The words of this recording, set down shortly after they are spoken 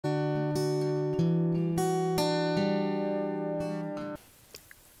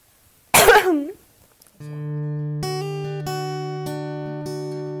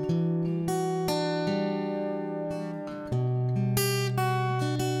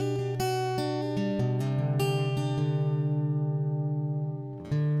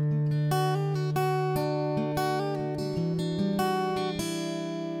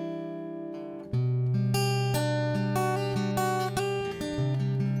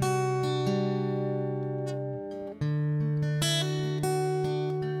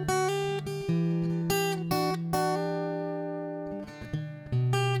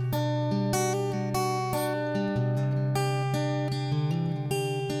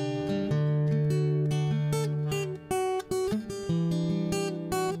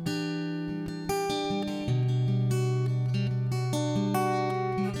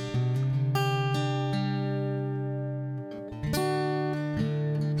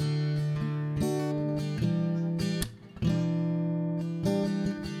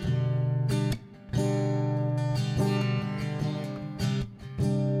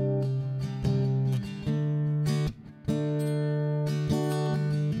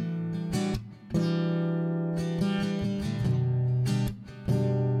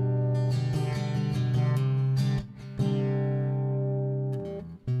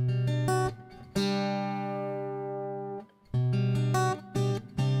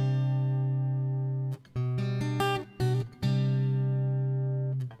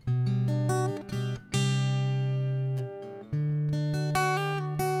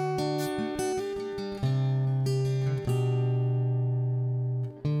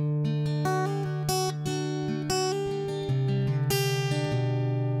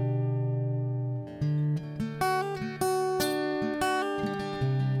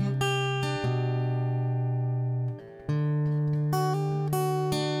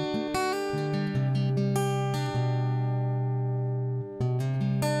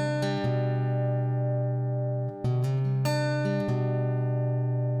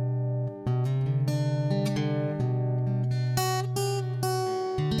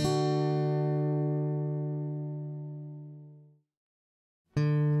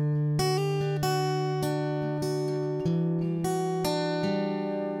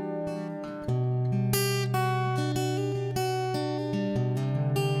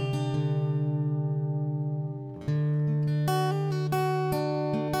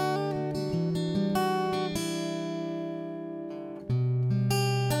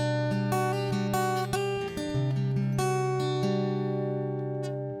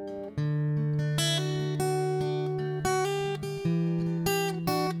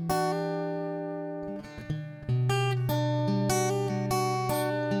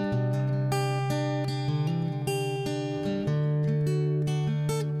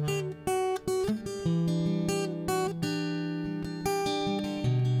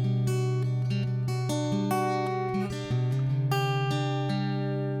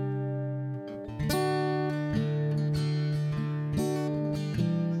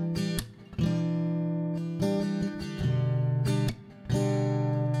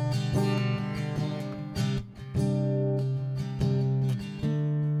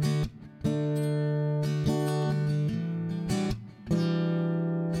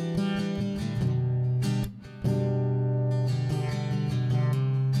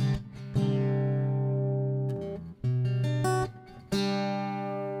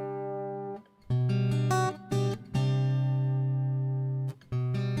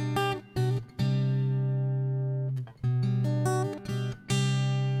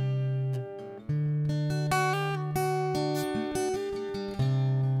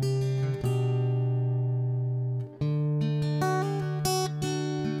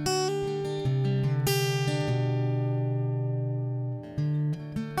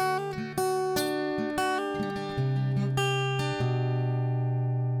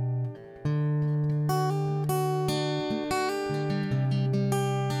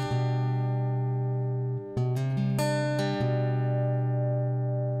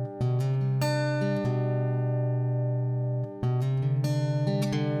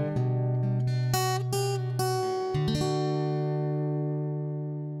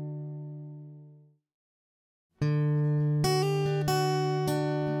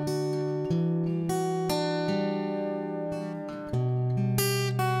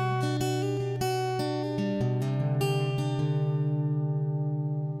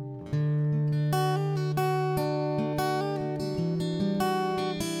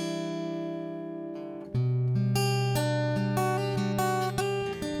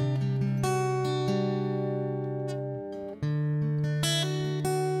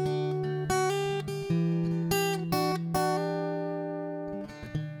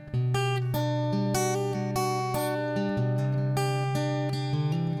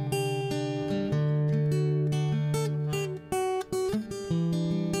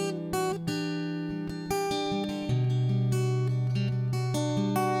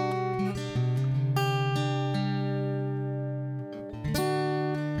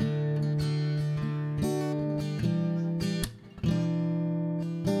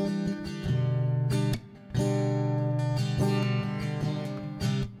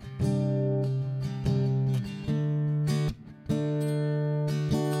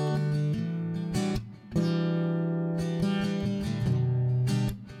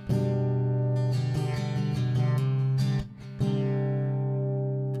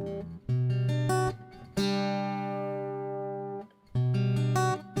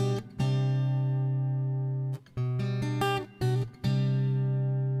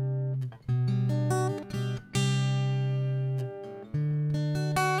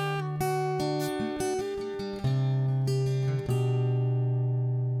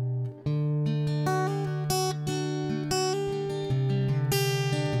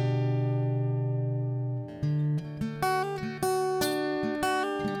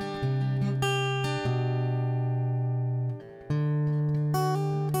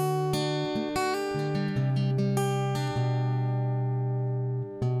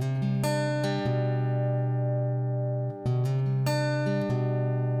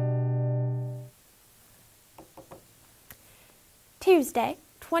Tuesday,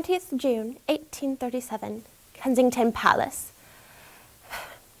 20th June, 1837, Kensington Palace.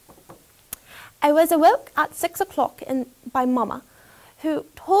 I was awoke at 6 o'clock by Mamma, who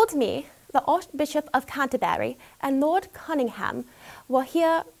told me the Archbishop of Canterbury and Lord Cunningham were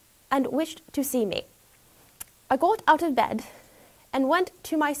here and wished to see me. I got out of bed and went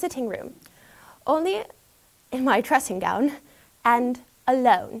to my sitting room, only in my dressing gown and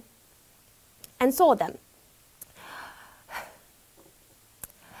alone, and saw them.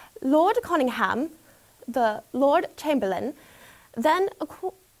 Lord Cunningham, the Lord Chamberlain, then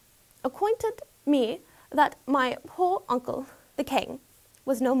acquainted me that my poor uncle, the king,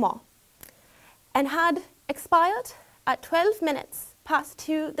 was no more, and had expired at 12 minutes past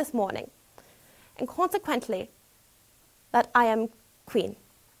 2 this morning, and consequently that I am queen.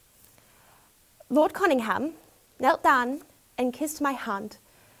 Lord Cunningham knelt down and kissed my hand,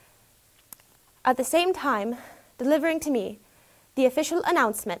 at the same time delivering to me the official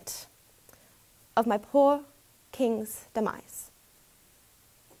announcement of my poor king's demise.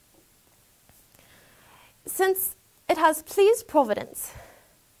 Since it has pleased Providence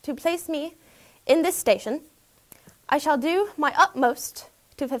to place me in this station, I shall do my utmost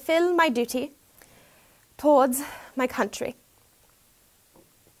to fulfill my duty towards my country.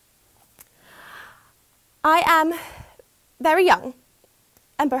 I am very young,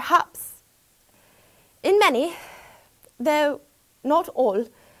 and perhaps in many, though not all,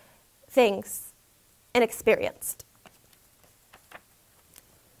 things inexperienced.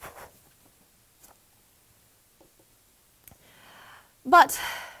 But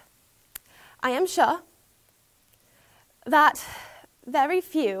I am sure that very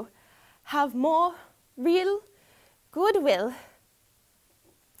few have more real goodwill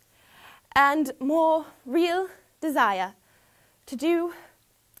and more real desire to do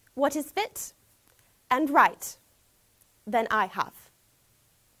what is fit and right than I have.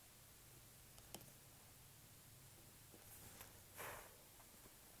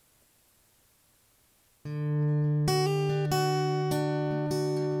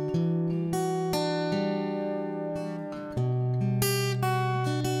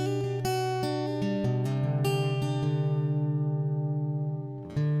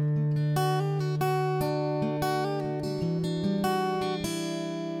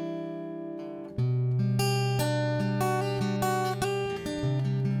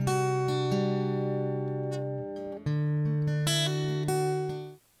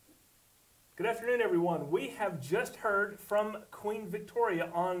 Good afternoon, everyone. We have just heard from Queen Victoria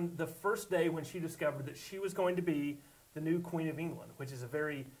on the first day when she discovered that she was going to be the new Queen of England, which is a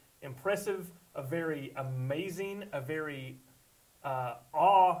very impressive, a very amazing, a very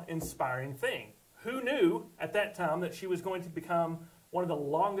awe-inspiring thing. Who knew at that time that she was going to become one of the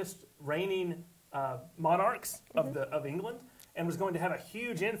longest reigning monarchs of England, and was going to have a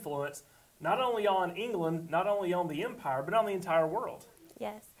huge influence not only on England, not only on the empire, but on the entire world?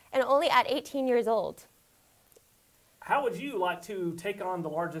 Yes. And only at 18 years old. How would you like to take on the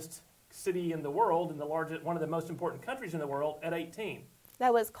largest city in the world and one of the most important countries in the world at 18?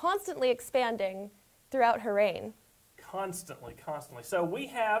 That was constantly expanding throughout her reign. Constantly. So we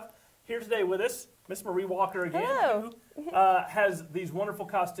have here today with us Miss Marie Walker again, Hello. who has these wonderful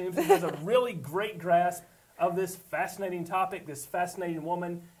costumes and has a really great grasp of this fascinating topic, this fascinating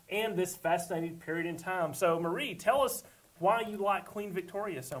woman, and this fascinating period in time. So Marie, tell us why you like Queen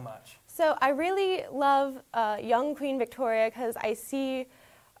Victoria so much. So I really love young Queen Victoria because I see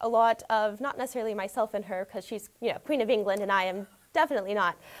a lot of, not necessarily myself in her, because she's Queen of England and I am definitely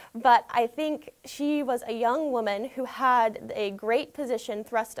not, but I think she was a young woman who had a great position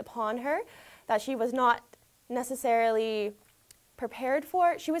thrust upon her that she was not necessarily prepared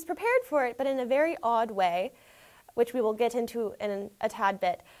for. She was prepared for it, but in a very odd way, which we will get into in a tad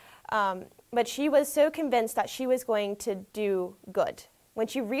bit. But she was so convinced that she was going to do good. When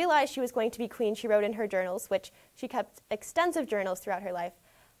she realized she was going to be queen, she wrote in her journals, which she kept extensive journals throughout her life,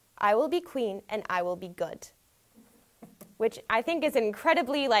 "I will be queen and I will be good," which I think is an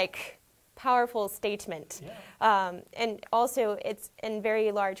incredibly powerful statement. Yeah. And also it's in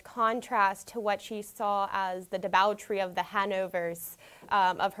very large contrast to what she saw as the debauchery of the Hanovers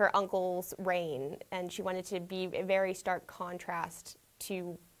of her uncle's reign. And she wanted to be a very stark contrast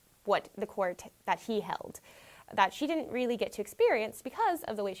to what the court that he held, that she didn't really get to experience because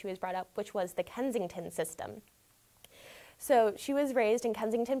of the way she was brought up, which was the Kensington system. So she was raised in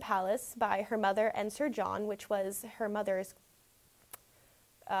Kensington Palace by her mother and Sir John, which was her mother's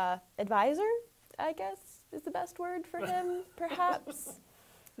advisor, I guess is the best word for him, perhaps.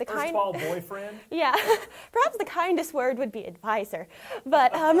 The erstwhile boyfriend? Yeah, perhaps the kindest word would be advisor.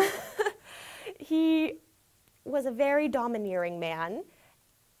 But he was a very domineering man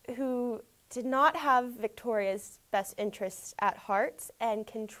who did not have Victoria's best interests at heart and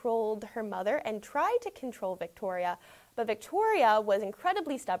controlled her mother and tried to control Victoria. But Victoria was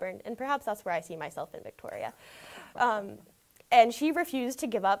incredibly stubborn, and perhaps that's where I see myself in Victoria. And she refused to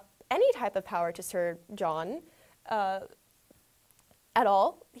give up any type of power to Sir John at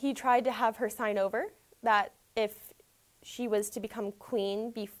all. He tried to have her sign over that if she was to become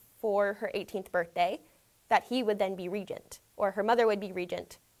queen before her 18th birthday, that he would then be regent, or her mother would be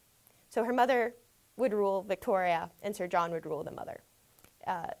regent. So her mother would rule Victoria, and Sir John would rule the mother,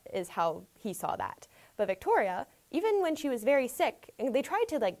 is how he saw that. But Victoria, even when she was very sick, and they tried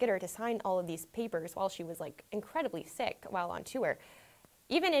to get her to sign all of these papers while she was incredibly sick while on tour,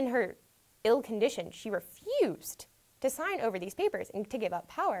 even in her ill condition, she refused to sign over these papers and to give up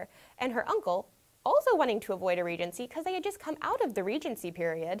power. And her uncle, also wanting to avoid a regency, because they had just come out of the regency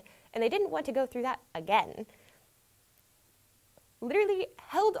period, and they didn't want to go through that again, literally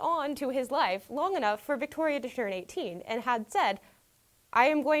held on to his life long enough for Victoria to turn 18 and had said, I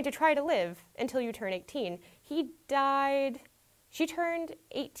am going to try to live until you turn 18. He died, she turned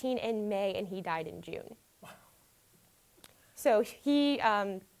 18 in May and he died in June. Wow. So he, I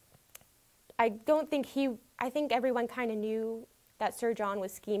think everyone kind of knew that Sir John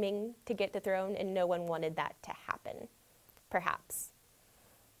was scheming to get the throne and no one wanted that to happen, perhaps.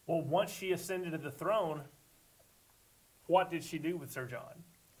 Well, once she ascended to the throne, what did she do with Sir John?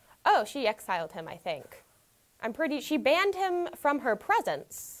 Oh, she exiled him, I think. She banned him from her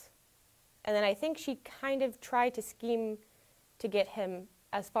presence. And then I think she kind of tried to scheme to get him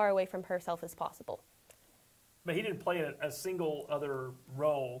as far away from herself as possible. But he didn't play a single other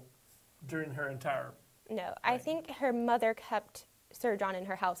role during her entire No, reign. I think her mother kept Sir John in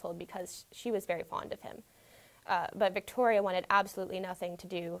her household because she was very fond of him. But Victoria wanted absolutely nothing to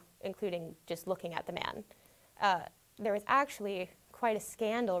do, including just looking at the man. There was actually quite a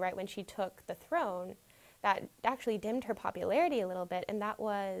scandal right when she took the throne that actually dimmed her popularity a little bit, and that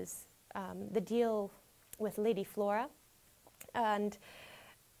was the deal with Lady Flora. And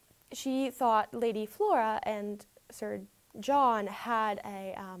she thought Lady Flora and Sir John had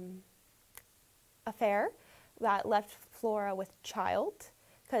a affair that left Flora with child,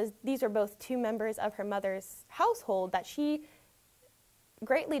 because these were both two members of her mother's household that she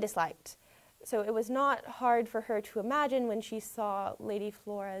greatly disliked. So it was not hard for her to imagine when she saw Lady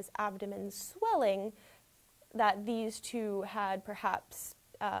Flora's abdomen swelling that these two had perhaps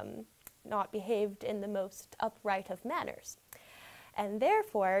not behaved in the most upright of manners. And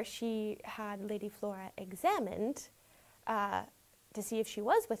therefore, she had Lady Flora examined to see if she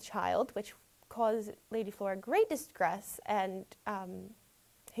was with child, which caused Lady Flora great distress and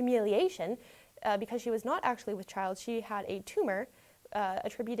humiliation because she was not actually with child. She had a tumor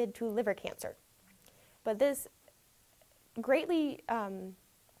attributed to liver cancer. But this greatly,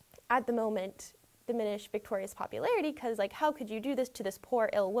 at the moment, diminished Victoria's popularity because, how could you do this to this poor,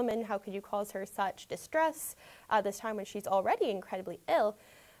 ill woman? How could you cause her such distress at this time when she's already incredibly ill?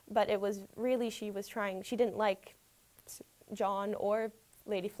 But it was really, she didn't like John or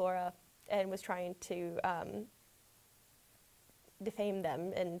Lady Flora and was trying to defame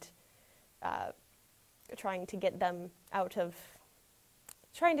them and trying to get them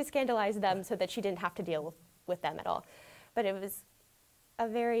trying to scandalize them so that she didn't have to deal with them at all. But it was a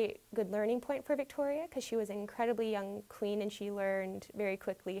very good learning point for Victoria because she was an incredibly young queen and she learned very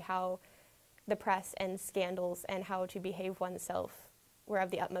quickly how the press and scandals and how to behave oneself were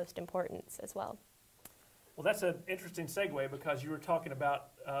of the utmost importance as well. Well, that's an interesting segue because you were talking about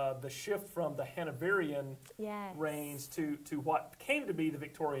the shift from the Hanoverian reigns to what came to be the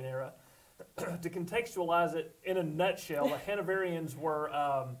Victorian era. To contextualize it in a nutshell, the Hanoverians were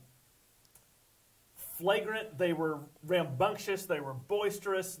flagrant, they were rambunctious, they were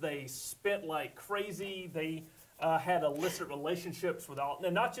boisterous, they spent like crazy, they had illicit relationships with all,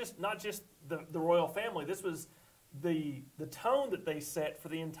 and not just the royal family. This was the tone that they set for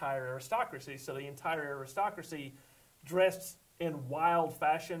the entire aristocracy. So the entire aristocracy dressed in wild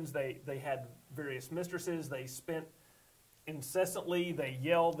fashions. They had various mistresses. They spent incessantly. They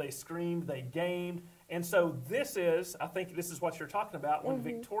yelled. They screamed. They gamed. And so I think this is what you're talking about. When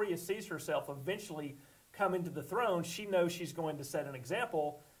Victoria sees herself eventually come to the throne, she knows she's going to set an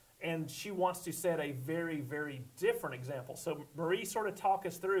example, and she wants to set a very, very different example. So Marie, sort of talk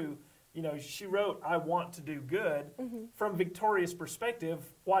us through. She wrote, I want to do good. From Victoria's perspective,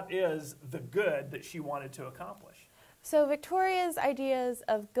 what is the good that she wanted to accomplish? So Victoria's ideas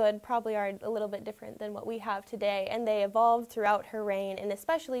of good probably are a little bit different than what we have today, and they evolved throughout her reign, and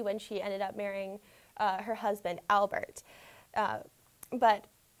especially when she ended up marrying her husband, Albert. But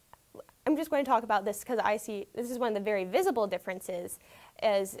I'm just going to talk about this because I see this is one of the very visible differences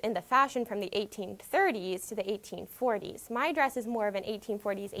is in the fashion from the 1830s to the 1840s. My dress is more of an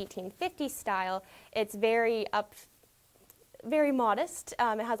 1840s, 1850s style. It's very modest.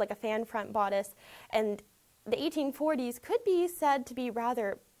 It has like a fan front bodice, and the 1840s could be said to be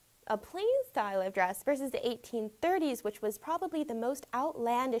rather a plain style of dress versus the 1830s, which was probably the most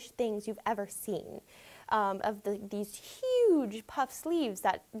outlandish things you've ever seen. These huge puff sleeves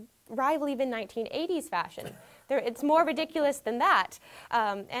that rival even 1980s fashion. It's more ridiculous than that.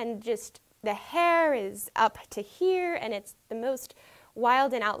 And just the hair is up to here, and it's the most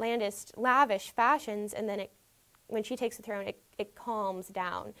wild and outlandish, lavish fashions, and then when she takes the throne, it calms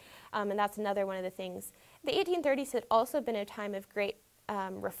down. And that's another one of the things. The 1830s had also been a time of great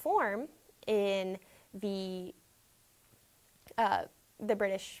reform in the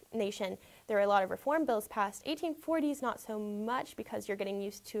British nation. There were a lot of reform bills passed. 1840s, not so much, because you're getting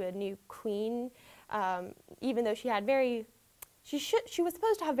used to a new queen. Even though she was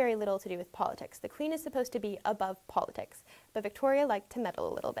supposed to have very little to do with politics. The queen is supposed to be above politics, but Victoria liked to meddle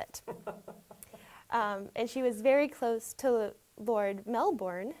a little bit. And she was very close to Lord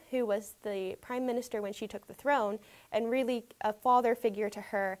Melbourne, who was the prime minister when she took the throne, and really a father figure to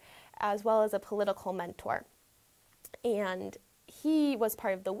her, as well as a political mentor. And he was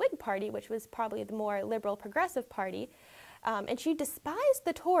part of the Whig Party, which was probably the more liberal progressive party. And she despised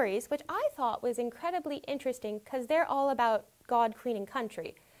the Tories, which I thought was incredibly interesting because they're all about God, Queen, and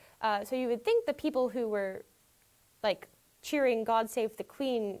country. So you would think the people who were like cheering God Save the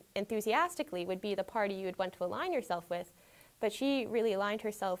Queen enthusiastically would be the party you would want to align yourself with. But she really aligned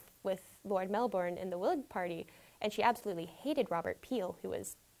herself with Lord Melbourne in the Whig Party, and she absolutely hated Robert Peel, who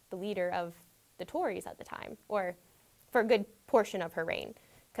was the leader of the Tories at the time, or for a good portion of her reign,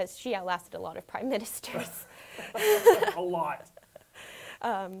 because she outlasted a lot of prime ministers. A lot.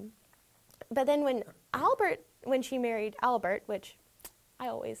 But then when she married Albert, which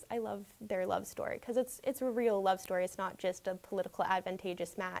I love their love story, because it's a real love story. It's not just a political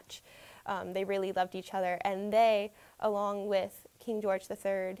advantageous match. They really loved each other, and they, along with King George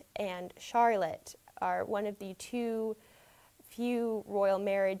III and Charlotte, are one of the few royal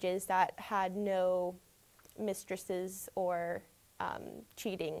marriages that had no mistresses or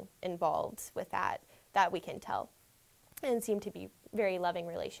cheating involved with that we can tell, and seem to be very loving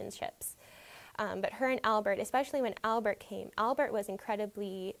relationships. But her and Albert, especially when Albert came, Albert was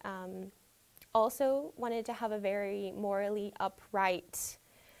incredibly, also wanted to have a very morally upright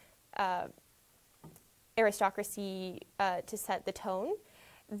aristocracy to set the tone.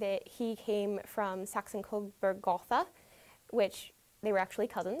 That he came from Saxon-Coburg-Gotha, which they were actually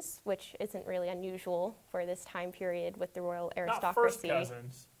cousins, which isn't really unusual for this time period with the royal aristocracy. Not first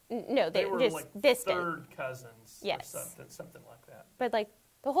cousins. No, they were just like distant. Third cousins. Yes. Or something like that. But like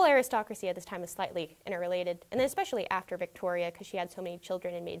the whole aristocracy at this time was slightly interrelated, and then especially after Victoria, because she had so many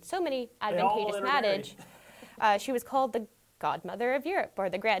children and made so many advantageous marriage, she was called the godmother of Europe, or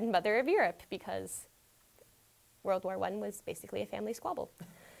the grandmother of Europe, because World War I was basically a family squabble,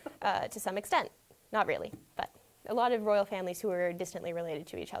 to some extent. Not really, but a lot of royal families who were distantly related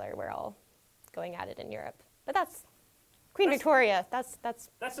to each other were all going at it in Europe. But that's Queen Victoria. That's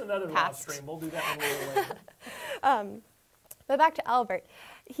another live stream. We'll do that one a little later. But back to Albert.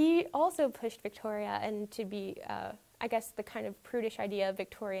 He also pushed Victoria and to be, I guess, the kind of prudish idea of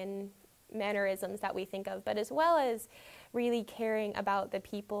Victorian mannerisms that we think of, but as well as really caring about the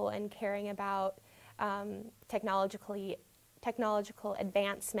people and caring about technological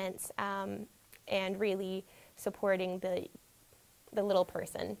advancements and really supporting the little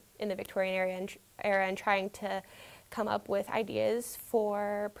person in the Victorian era and trying to come up with ideas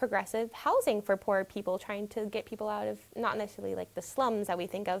for progressive housing for poor people, trying to get people out of not necessarily like the slums that we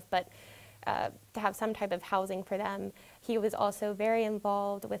think of, but to have some type of housing for them. He was also very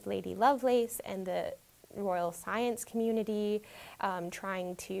involved with Lady Lovelace and the Royal Science community,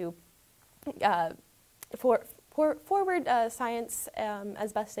 trying to forward science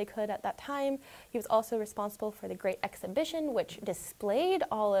as best they could at that time. He was also responsible for the Great Exhibition, which displayed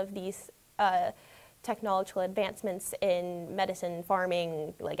all of these technological advancements in medicine,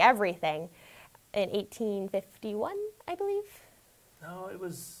 farming, like everything, in 1851, I believe. No,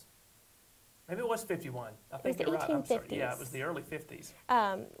 maybe it was 51. I think you're right. I'm sorry. Yeah, it was the early 50s.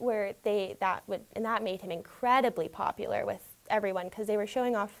 Where that made him incredibly popular with everyone, because they were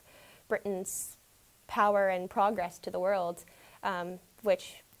showing off Britain's power and progress to the world,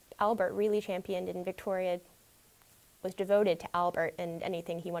 which Albert really championed, and Victoria was devoted to Albert, and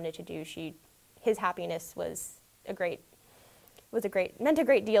anything he wanted to do, his happiness meant a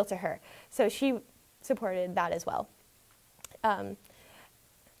great deal to her. So she supported that as well.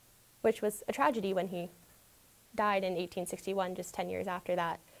 which was a tragedy when he died in 1861, just 10 years after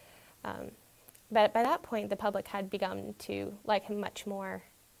that. But by that point, the public had begun to like him much more,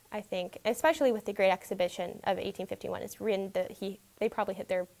 I think, especially with the Great Exhibition of 1851. It's when they probably hit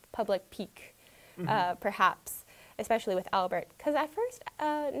their public peak, perhaps, especially with Albert. Because at first,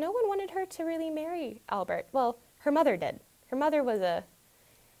 no one wanted her to really marry Albert. Well, her mother did. Her mother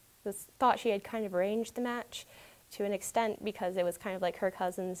thought she had kind of arranged the match to an extent because it was kind of like her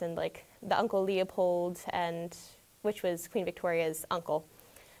cousins and like the Uncle Leopold, which was Queen Victoria's uncle.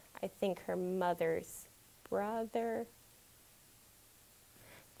 I think her mother's brother.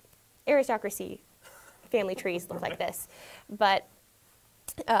 Aristocracy family trees look like this, but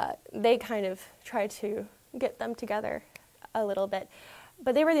they kind of tried to get them together a little bit.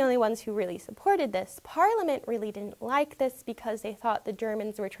 But they were the only ones who really supported this. Parliament really didn't like this because they thought the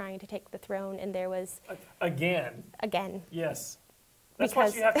Germans were trying to take the throne, and there was... Again. Yes. That's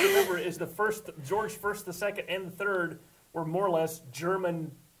what you have to remember is George I, II, and the III were more or less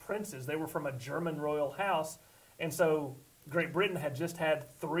German princes. They were from a German royal house, and so Great Britain had just had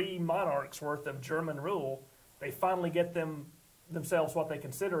 3 monarchs worth of German rule. They finally get themselves what they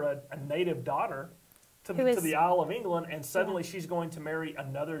consider a native daughter to the Isle of England, and suddenly she's going to marry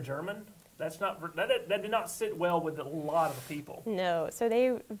another German. That did not sit well with a lot of the people. No, so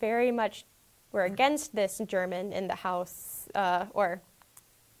they very much were against this German in the house or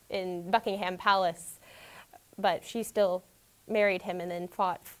in Buckingham Palace, but she still married him and then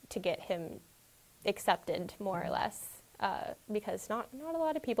fought to get him accepted, more or less, because not a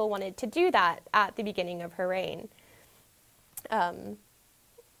lot of people wanted to do that at the beginning of her reign.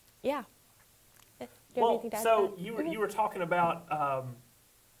 Yeah. Well, so you were talking about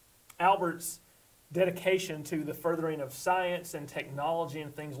Albert's dedication to the furthering of science and technology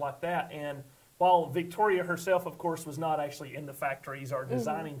and things like that. And while Victoria herself, of course, was not actually in the factories or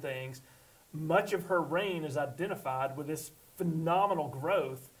designing things, much of her reign is identified with this phenomenal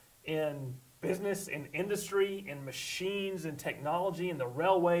growth in business and industry and machines and technology and the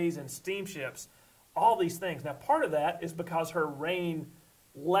railways and steamships, all these things. Now, part of that is because her reign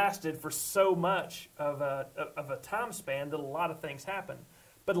lasted for so much of a time span that a lot of things happened.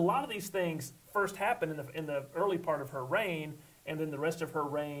 But a lot of these things first happened in the early part of her reign, and then the rest of her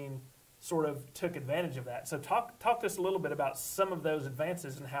reign sort of took advantage of that. So talk to us a little bit about some of those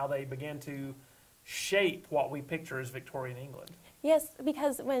advances and how they began to shape what we picture as Victorian England. Yes,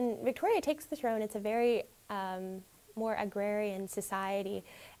 because when Victoria takes the throne, it's a very more agrarian society,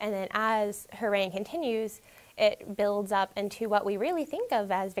 and then as her reign continues, it builds up into what we really think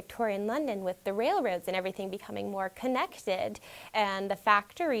of as Victorian London, with the railroads and everything becoming more connected, and the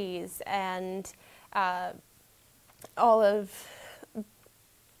factories, and all of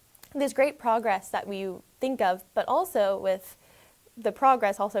this great progress that we think of, but also with the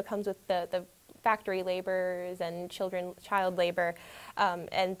progress also comes with the factory laborers and child labor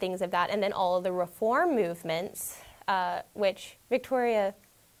and things of that, and then all of the reform movements, which Victoria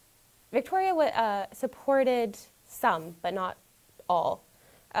supported some, but not all.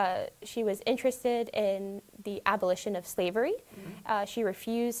 She was interested in the abolition of slavery. She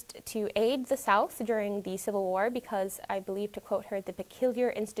refused to aid the South during the Civil War because, I believe, to quote her, the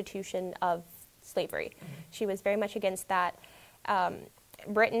peculiar institution of slavery. She was very much against that.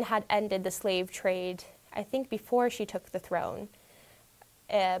 Britain had ended the slave trade, I think, before she took the throne.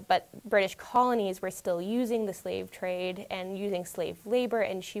 But British colonies were still using the slave trade and using slave labor,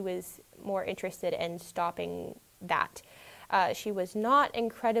 and she was more interested in stopping that. She was not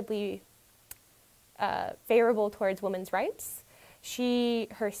incredibly favorable towards women's rights. She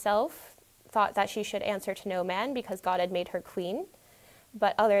herself thought that she should answer to no man because God had made her queen.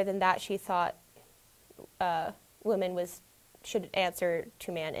 But other than that, she thought women should answer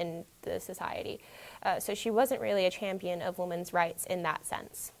to man in the society. So she wasn't really a champion of women's rights in that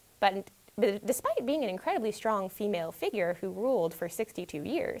sense. But despite being an incredibly strong female figure who ruled for 62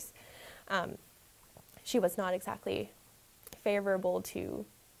 years, she was not exactly favorable to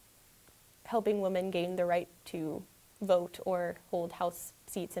helping women gain the right to vote or hold house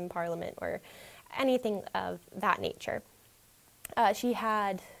seats in Parliament or anything of that nature. She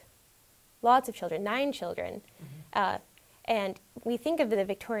had lots of children, 9 children. And we think of the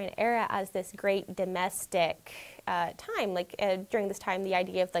Victorian era as this great domestic time. Like during this time, the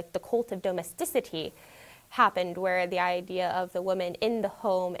idea of like the cult of domesticity happened, where the idea of the woman in the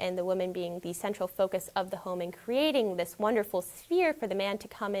home and the woman being the central focus of the home and creating this wonderful sphere for the man to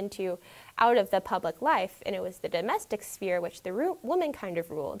come into out of the public life. And it was the domestic sphere which the woman kind of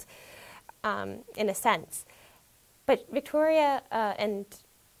ruled, in a sense. But Victoria, and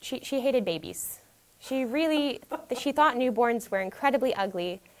she hated babies. She thought newborns were incredibly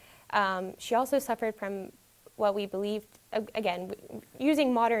ugly. She also suffered from what we believed, again,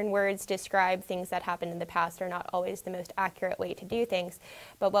 using modern words to describe things that happened in the past are not always the most accurate way to do things,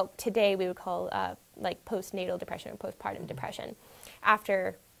 but what today we would call like postnatal depression or postpartum depression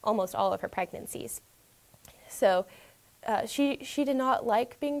after almost all of her pregnancies. So she did not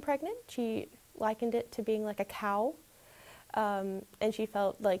like being pregnant. She likened it to being like a cow, and she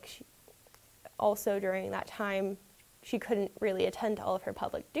felt like also during that time she couldn't really attend to all of her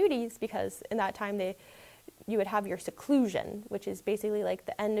public duties because in that time you would have your seclusion, which is basically like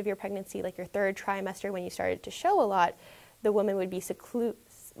the end of your pregnancy, like your third trimester when you started to show a lot. The woman would be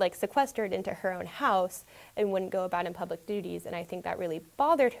sequestered into her own house and wouldn't go about in public duties. And I think that really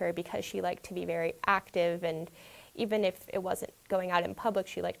bothered her because she liked to be very active, and even if it wasn't going out in public,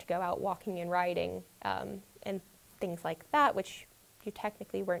 she liked to go out walking and riding and things like that, which you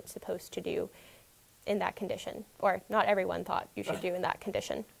technically weren't supposed to do in that condition, or not everyone thought you should do in that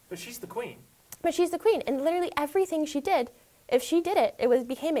condition. But she's the queen. But she's the queen, and literally everything she did, if she did it, it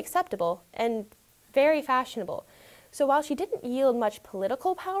became acceptable and very fashionable. So while she didn't wield much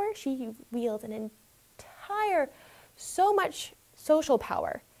political power, she wielded so much social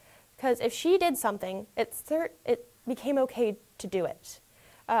power. Because if she did something, it became okay to do it,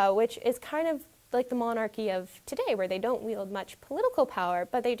 which is kind of like the monarchy of today, where they don't wield much political power,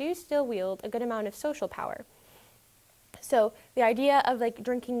 but they do still wield a good amount of social power. So the idea of like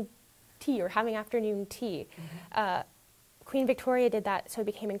drinking tea or having afternoon tea, Queen Victoria did that, so it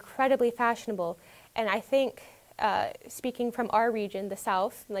became incredibly fashionable. And I think, speaking from our region, the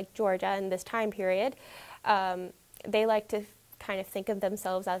South, like Georgia in this time period, they like to kind of think of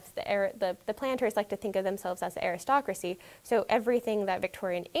themselves as the planters like to think of themselves as the aristocracy. So everything that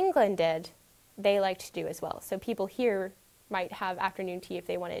Victorian England did, they liked to do as well. So people here might have afternoon tea if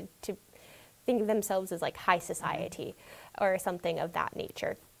they wanted to think of themselves as like high society or something of that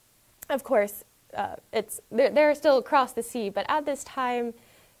nature. Of course, they're still across the sea, but at this time,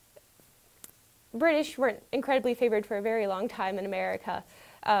 British weren't incredibly favored for a very long time in America,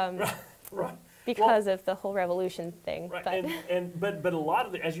 Right. because of the whole revolution thing. Right. But a lot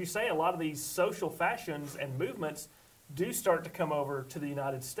of as you say, a lot of these social fashions and movements do start to come over to the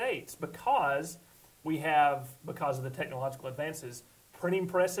United States because of the technological advances, printing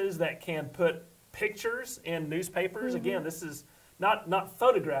presses that can put pictures in newspapers. Again, this is not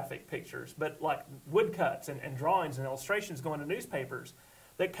photographic pictures, but like woodcuts and drawings and illustrations going to newspapers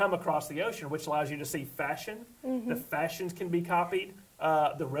that come across the ocean, which allows you to see fashion. The fashions can be copied.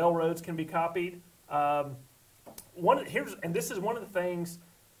 The railroads can be copied. And this is one of the things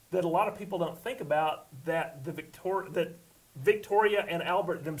that a lot of people don't think about, that that Victoria and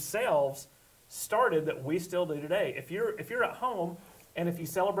Albert themselves started, that we still do today. If you're at home and if you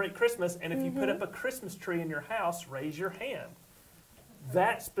celebrate Christmas and if you put up a Christmas tree in your house, raise your hand.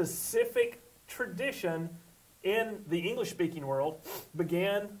 That specific tradition in the English-speaking world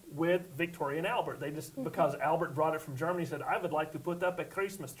began with Victoria and Albert. They just, because Albert brought it from Germany, said, I would like to put up a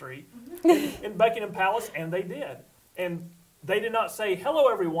Christmas tree in Buckingham Palace, and they did. And they did not say,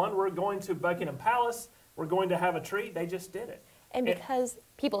 hello everyone, we're going to Buckingham Palace, we're going to have a tree. They just did it. And because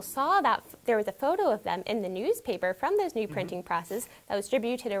people saw that there was a photo of them in the newspaper from those new printing presses that was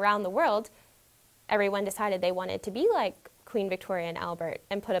distributed around the world, everyone decided they wanted to be like Queen Victoria and Albert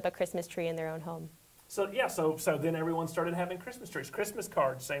and put up a Christmas tree in their own home. So yeah, so then everyone started having Christmas trees, Christmas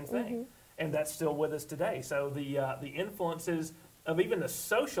cards, same thing, and that's still with us today. So the influences of even the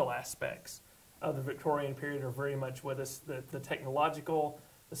social aspects of the Victorian period are very much with us. The technological,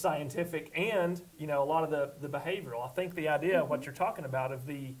 the scientific, and a lot of the behavioral. I think the idea of what you're talking about of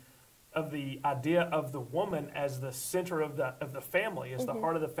the idea of the woman as the center of the family, as the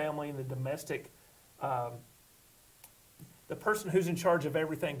heart of the family and the domestic. The person who's in charge of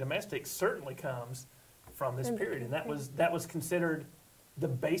everything domestic certainly comes from this period, and that was considered the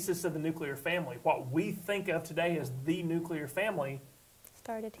basis of the nuclear family. What we think of today as the nuclear family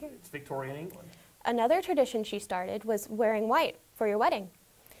started here. It's Victorian England. Another tradition she started was wearing white for your wedding.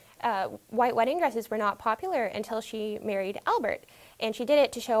 White wedding dresses were not popular until she married Albert, and she did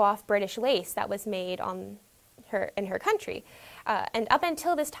it to show off British lace that was made in her country. And up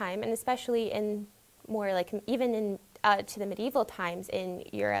until this time, and especially in more like even in to the medieval times in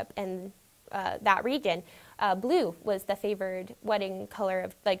Europe and that region, blue was the favored wedding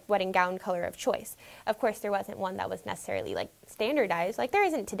gown color of choice. Of course, there wasn't one that was necessarily like standardized, like there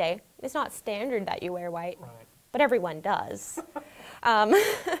isn't today. It's not standard that you wear white, but everyone does.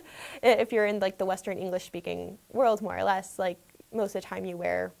 If you're in like the Western English-speaking world, more or less, like most of the time you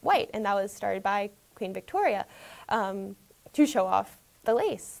wear white, and that was started by Queen Victoria to show off the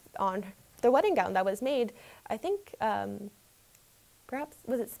lace on the wedding gown that was made. I think perhaps,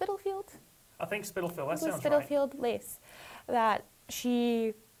 was it Spitalfield? I think Spitalfield, that It was sounds right. Spitalfield lace that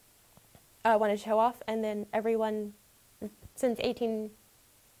she wanted to show off, and then everyone since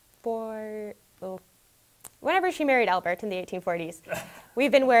whenever she married Albert in the 1840s,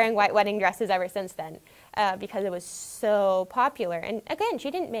 we've been wearing white wedding dresses ever since then because it was so popular. And again,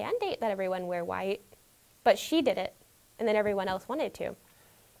 she didn't mandate that everyone wear white, but she did it, and then everyone else wanted to.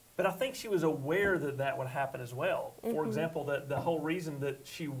 But I think she was aware that that would happen as well. For example, that the whole reason that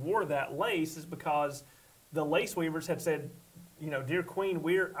she wore that lace is because the lace weavers had said, you know, dear Queen,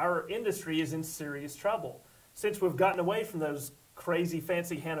 our industry is in serious trouble. Since we've gotten away from those crazy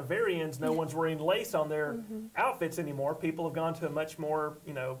fancy Hanoverians, no one's wearing lace on their outfits anymore. People have gone to a much more,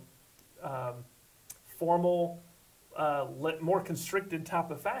 you know, formal, more constricted type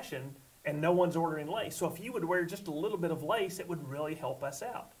of fashion, and no one's ordering lace. So if you would wear just a little bit of lace, it would really help us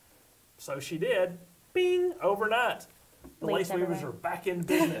out. So she did. Bing! Overnight. The lace weavers are back in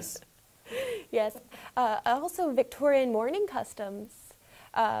business. Yes. Also, Victorian mourning customs.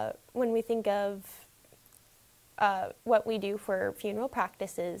 When we think of what we do for funeral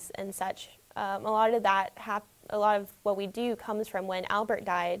practices and such, a lot of what we do comes from when Albert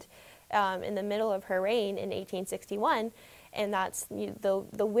died in the middle of her reign in 1861. And that's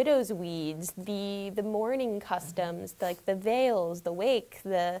the widow's weeds, the mourning customs, like the veils, the wake,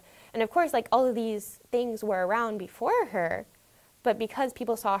 and of course, like all of these things were around before her, but because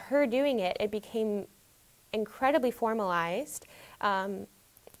people saw her doing it, it became incredibly formalized and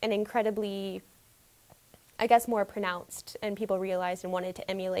incredibly, I guess, more pronounced, and people realized and wanted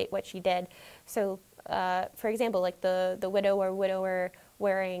to emulate what she did. So, for example, like the widow or widower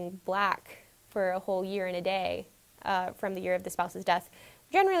wearing black for a whole year and a day. From the year of the spouse's death,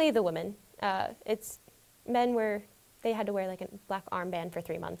 generally the women. They had to wear like a black armband for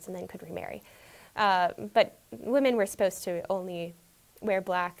 3 months and then could remarry. But women were supposed to only wear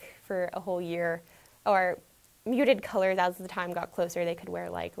black for a whole year, or muted colors as the time got closer. They could wear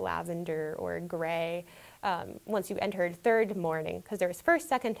like lavender or gray once you entered third mourning, because there was first,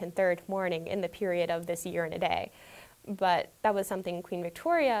 second, and third mourning in the period of this year and a day. But that was something Queen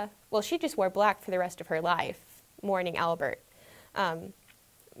Victoria, well, she just wore black for the rest of her life, mourning Albert.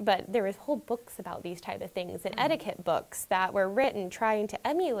 But there was whole books about these type of things and etiquette books that were written trying to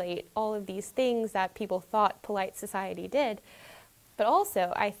emulate all of these things that people thought polite society did. But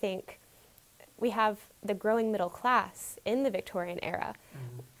also, I think we have the growing middle class in the Victorian era.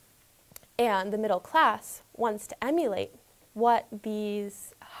 And the middle class wants to emulate what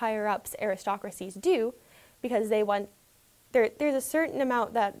these higher-ups aristocracies do, because they want, there's a certain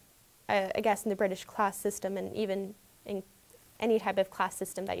amount that I guess in the British class system, and even in any type of class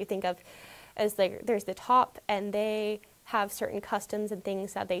system that you think of, as like there's the top, and they have certain customs and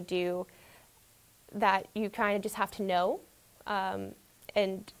things that they do that you kind of just have to know. And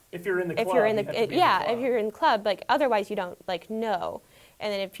if you're in the club, if you're in the club, like otherwise you don't like know.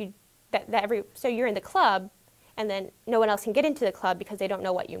 And then if you so you're in the club, and then no one else can get into the club because they don't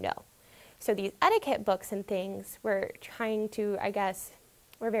know what you know. So these etiquette books and things were trying to, I guess,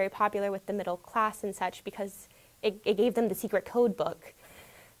 were very popular with the middle class and such, because it gave them the secret code book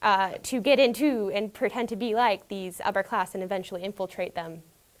to get into and pretend to be like these upper class and eventually infiltrate them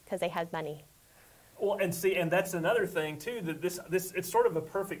because they had money. Well, and see, and that's another thing too, that this it's sort of a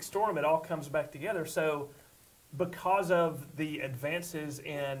perfect storm. It all comes back together. So because of the advances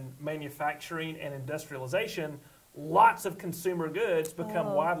in manufacturing and industrialization, lots of consumer goods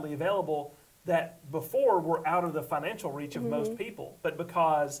become widely available that before were out of the financial reach of most people. But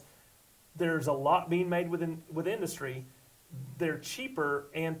because there's a lot being made with industry, they're cheaper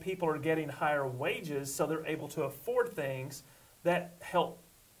and people are getting higher wages, so they're able to afford things that help.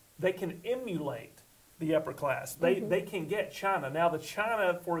 They can emulate the upper class. They can get china. Now the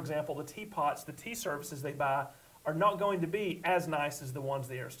china, for example, the teapots, the tea services they buy are not going to be as nice as the ones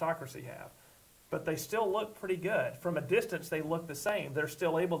the aristocracy have. But they still look pretty good. From a distance, they look the same. They're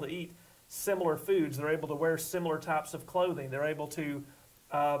still able to eat similar foods. They're able to wear similar types of clothing. They're able to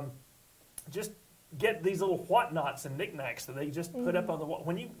just get these little whatnots and knickknacks that they just put up on the wall.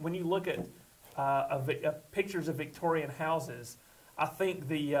 When you look at pictures of Victorian houses, I think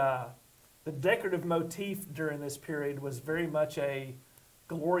the decorative motif during this period was very much a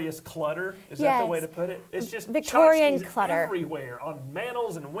glorious clutter. Is that the way to put it? It's just Victorian clutter everywhere, on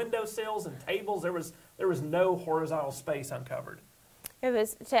mantels and windowsills and tables. There was no horizontal space uncovered. It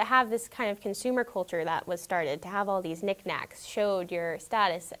was to have this kind of consumer culture that was started, to have all these knickknacks showed your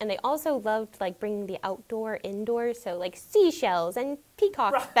status. And they also loved like bringing the outdoor indoors, so like seashells and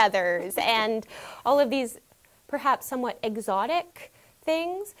peacock feathers and all of these perhaps somewhat exotic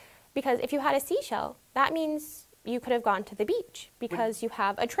things. Because if you had a seashell, that means you could have gone to the beach because you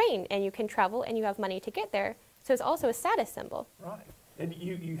have a train and you can travel and you have money to get there. So it's also a status symbol. Right. And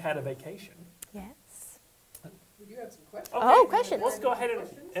you had a vacation. Yes. We do have some questions. Okay. Oh, questions. Let's go ahead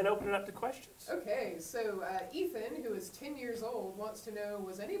and open it up to questions. Okay, so Ethan, who is 10 years old, wants to know,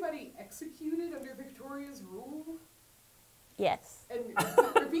 was anybody executed under Victoria's rule? Yes. And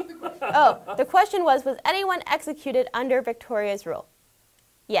repeat the question. Oh, the question was anyone executed under Victoria's rule?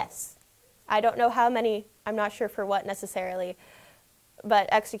 Yes. I don't know how many, I'm not sure for what necessarily, but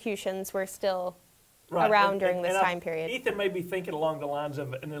executions were still around during this time period. Ethan may be thinking along the lines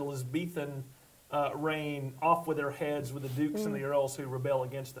of an Elizabethan reign, off with their heads with the dukes and the earls who rebel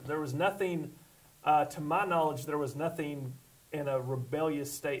against them. There was nothing, to my knowledge, there was nothing in a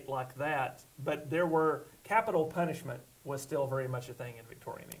rebellious state like that, but there were, capital punishment was still very much a thing in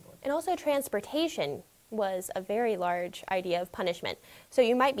Victorian England. And also transportation was a very large idea of punishment. So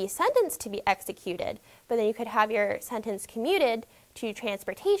you might be sentenced to be executed, but then you could have your sentence commuted to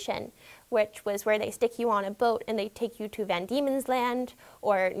transportation, which was where they stick you on a boat and they take you to Van Diemen's Land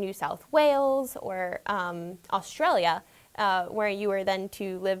or New South Wales or Australia, where you were then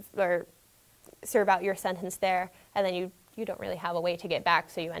to live or serve out your sentence there, and then you don't really have a way to get back,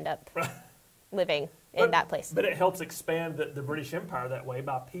 so you end up living in that place. But it helps expand the British Empire that way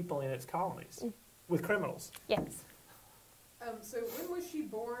by peopling its colonies with criminals. Yes. So when was she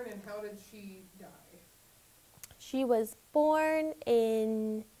born and how did she die? She was born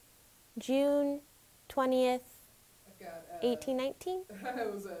in June 20th, I've got, 1819?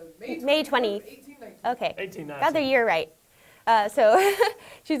 it was May 20. 1819. Okay. 1819. Got the year right. So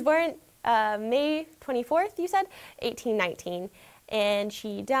she was born May 24th, you said? 1819. And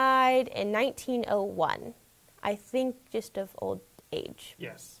she died in 1901. I think just of old age.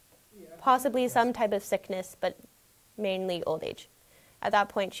 Yes. Yeah. Possibly some type of sickness, but mainly old age. At that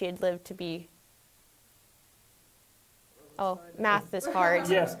point, she had lived to be... Oh, math is hard.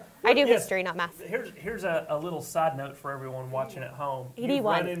 Yes. I do Yes. history, not math. Here's a little side note for everyone watching at home.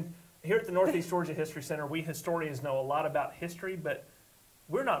 81. Here at the Northeast Georgia History Center, we historians know a lot about history, but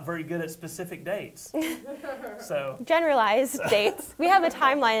we're not very good at specific dates. So Generalized dates. We have a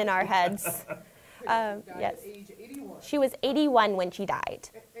timeline in our heads. Died Yes. at age 81. She was 81 when she died.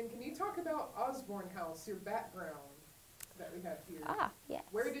 And can you talk about Osborne House, your background that we have here? Ah, yes.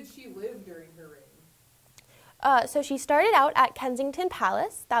 Where did she live during her reign? So she started out at Kensington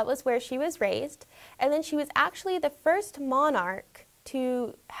Palace. That was where she was raised. And then she was actually the first monarch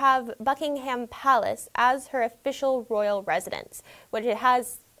to have Buckingham Palace as her official royal residence, which it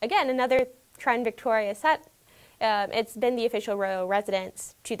has, again, another trend Victoria set. It's been the official royal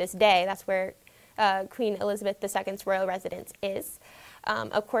residence to this day. That's where Queen Elizabeth II's royal residence is.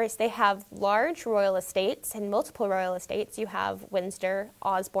 Of course, they have large royal estates and multiple royal estates. You have Windsor,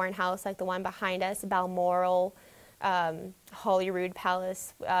 Osborne House, like the one behind us, Balmoral, Holyrood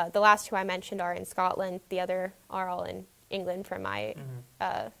Palace. The last two I mentioned are in Scotland. The other are all in England for my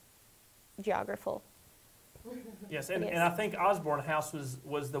geographical. yes, and I think Osborne House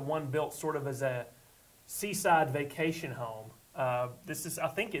was the one built sort of as a seaside vacation home. This is, I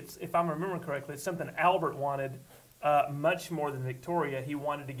think it's, if I'm remembering correctly, it's something Albert wanted much more than Victoria. He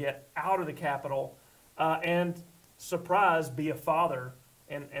wanted to get out of the capital and, surprise, be a father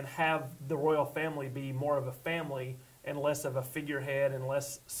and have the royal family be more of a family and less of a figurehead and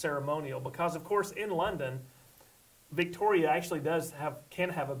less ceremonial. Because, of course, in London, Victoria actually can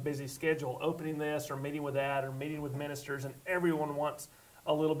have a busy schedule, opening this or meeting with that or meeting with ministers, and everyone wants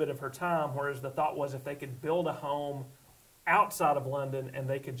a little bit of her time, whereas the thought was if they could build a home outside of London and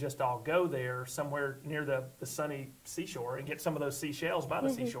they could just all go there somewhere near the sunny seashore and get some of those seashells by the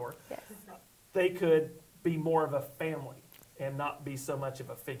seashore, Yes. they could be more of a family and not be so much of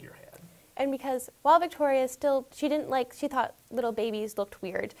a figurehead. And because while Victoria still, she thought little babies looked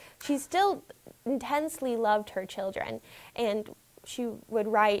weird, she still intensely loved her children. And she would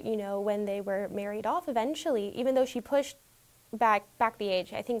write, when they were married off eventually, even though she pushed back the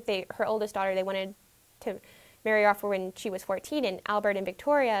age. I think her oldest daughter, they wanted to marry off when she was 14, and Albert and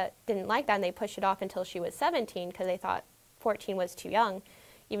Victoria didn't like that, and they pushed it off until she was 17 because they thought 14 was too young,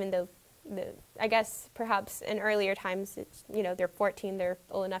 even though I guess perhaps in earlier times, it's, they're 14, they're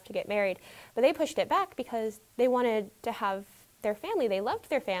old enough to get married. But they pushed it back because they wanted to have their family. They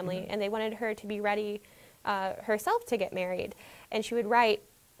loved their family, and they wanted her to be ready herself to get married. And she would write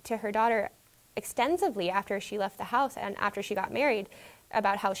to her daughter extensively after she left the house and after she got married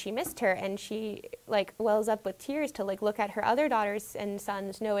about how she missed her. And she wells up with tears to look at her other daughters and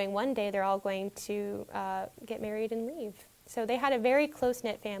sons, knowing one day they're all going to get married and leave. So they had a very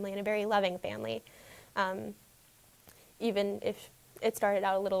close-knit family and a very loving family, even if it started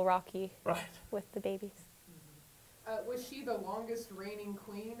out a little rocky with the babies. Was she the longest reigning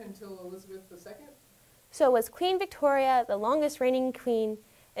queen until Elizabeth II? So was Queen Victoria the longest reigning queen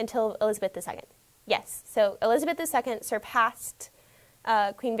until Elizabeth II? Yes. So Elizabeth II surpassed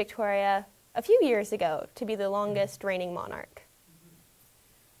Queen Victoria a few years ago to be the longest reigning monarch.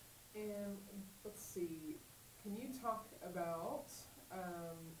 And let's see, can you talk about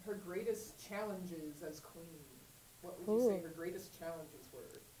her greatest challenges as queen? What would you say her greatest challenges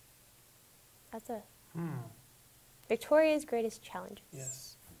were? That's a Victoria's greatest challenges.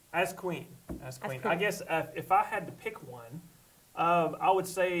 Yes. As queen. Queen. I guess if I had to pick one, I would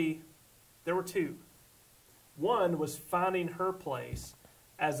say there were two. One was finding her place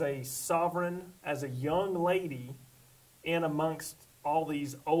as a sovereign, as a young lady, in amongst all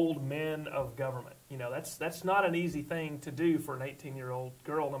these old men of government. You know, that's not an easy thing to do for an 18-year-old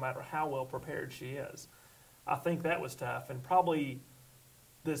girl, no matter how well prepared she is. I think that was tough. And probably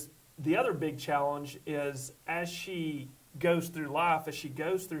the other big challenge is as she goes through life, as she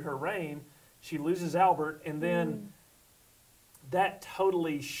goes through her reign, she loses Albert, and then that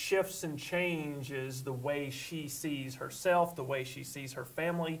totally shifts and changes the way she sees herself, the way she sees her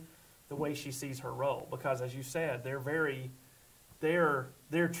family, the way she sees her role. Because as you said, they're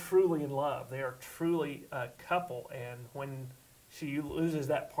truly in love. They are truly a couple, and when she loses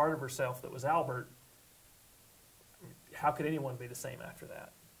that part of herself that was Albert, how could anyone be the same after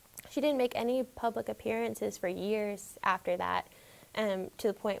that? She didn't make any public appearances for years after that, to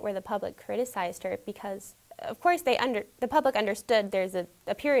the point where the public criticized her because, of course, the public understood there's a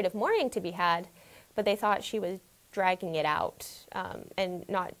period of mourning to be had, but they thought she was dragging it out and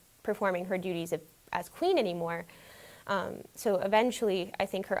not performing her duties as queen anymore. So eventually, I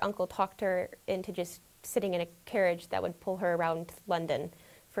think her uncle talked her into just sitting in a carriage that would pull her around London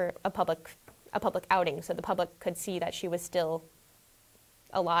for a public outing, so the public could see that she was still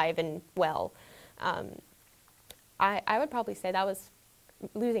alive and well. I would probably say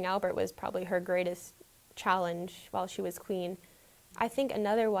losing Albert was probably her greatest challenge while she was queen. I think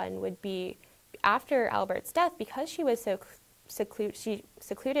another one would be after Albert's death, because she was so she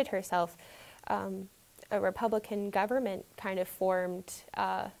secluded herself. A Republican government kind of formed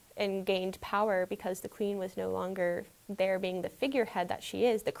and gained power because the queen was no longer there being the figurehead that she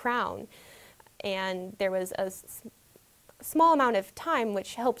is, the crown. And there was a small amount of time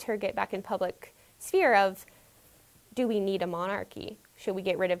which helped her get back in public sphere of, do we need a monarchy? Should we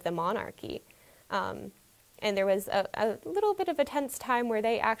get rid of the monarchy? And there was a little bit of a tense time where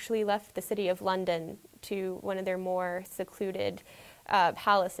they actually left the city of London to one of their more secluded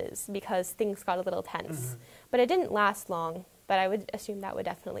palaces because things got a little tense. But it didn't last long, but I would assume that would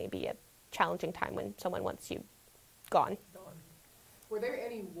definitely be a challenging time when someone wants you gone. Were there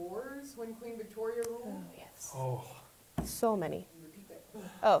any wars when Queen Victoria ruled? Oh, yes. Oh. So many. Repeat that.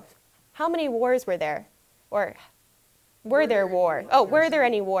 Oh, how many wars were there? Or were there wars? Oh, were there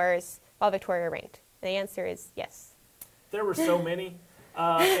any wars while Victoria reigned? And the answer is yes. There were so many.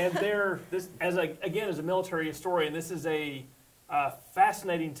 And as a military historian, this is a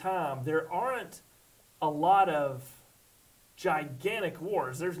fascinating time. There aren't a lot of gigantic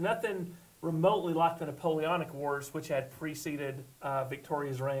wars. There's nothing remotely like the Napoleonic Wars, which had preceded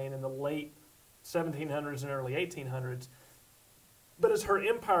Victoria's reign in the late 1700s and early 1800s. But as her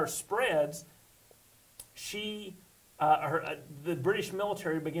empire spreads, the British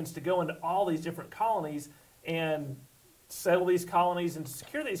military begins to go into all these different colonies and settle these colonies. And to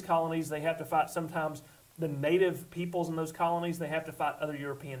secure these colonies, they have to fight sometimes the native peoples in those colonies. They have to fight other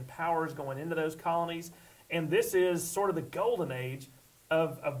European powers going into those colonies. And this is sort of the golden age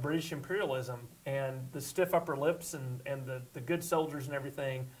of British imperialism and the stiff upper lips and the good soldiers and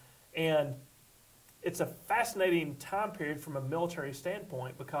everything. And it's a fascinating time period from a military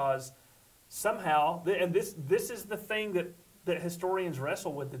standpoint because somehow, and this is the thing that historians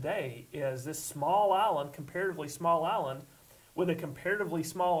wrestle with today, is this small island, comparatively small island, with a comparatively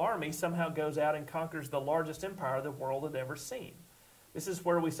small army somehow goes out and conquers the largest empire the world had ever seen. This is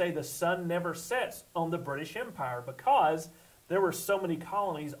where we say the sun never sets on the British Empire because there were so many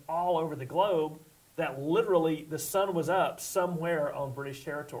colonies all over the globe that literally the sun was up somewhere on British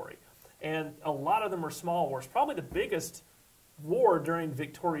territory. And a lot of them were small wars. Probably the biggest war during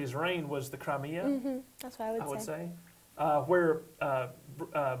Victoria's reign was the Crimea. That's what I would say. Where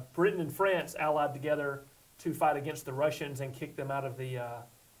Britain and France allied together to fight against the Russians and kick them out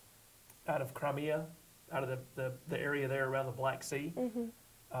of Crimea, out of the area there around the Black Sea.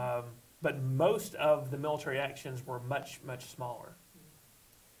 But most of the military actions were much, much smaller.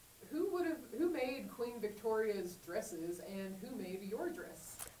 Who made Queen Victoria's dresses and who made your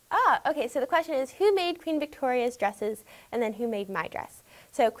dress? Okay, so the question is, who made Queen Victoria's dresses and then who made my dress?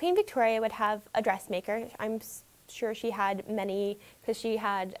 So Queen Victoria would have a dressmaker. I'm sure she had many, because she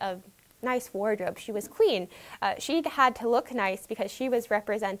had a nice wardrobe. She was queen. She had to look nice because she was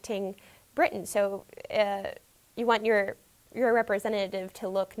representing Britain. So you want your representative to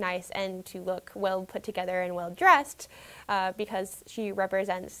look nice and to look well put together and well dressed, because she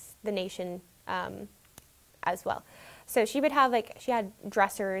represents the nation as well. So she would have, like, she had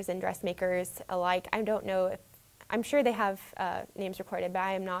dressers and dressmakers alike. I don't know if, I'm sure they have names recorded, but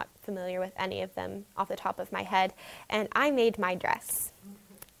I am not familiar with any of them off the top of my head. And I made my dress.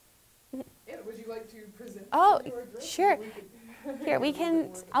 Yeah, would you like to present Oh, your dress? sure. We could- Here, we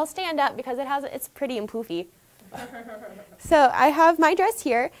can, I'll stand up because it's pretty and poofy. So I have my dress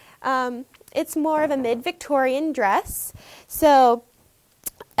here. It's more of a mid-Victorian dress. So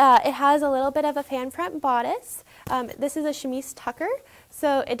it has a little bit of a fan front bodice. This is a chemise tucker,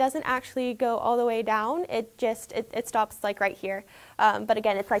 so it doesn't actually go all the way down. It just, it stops like right here. But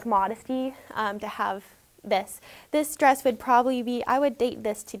again, it's like modesty to have this. This dress would probably be, I would date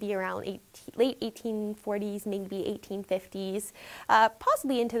this to be around late 1840s, maybe 1850s,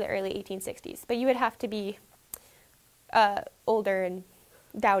 possibly into the early 1860s. But you would have to be older and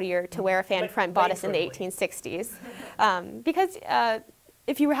dowdier to wear a fan front bodice in the 1860s. Because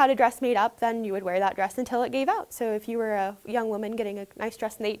if you had a dress made up, then you would wear that dress until it gave out. So if you were a young woman getting a nice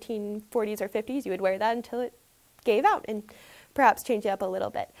dress in the 1840s or 50s, you would wear that until it gave out and perhaps change it up a little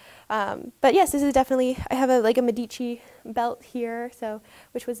bit. But yes, this is definitely, I have like a Medici belt here, so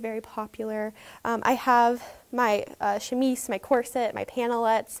which was very popular. I have my chemise, my corset, my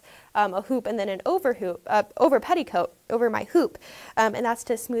panelettes, a hoop, and then an over petticoat over my hoop. And that's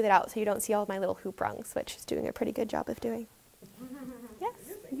to smooth it out so you don't see all my little hoop rungs, which is doing a pretty good job of doing. Yes.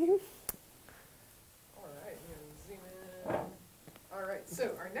 All right, I'm gonna zoom in. All right,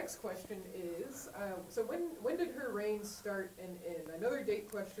 so our next question is, so when did her reign start and end? Another date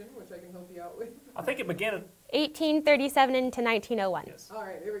question, which I can help you out with. I think it began in 1837 into 1901. yes. All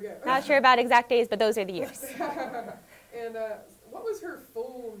right, there we go. Not sure about exact days, but those are the years. And what was her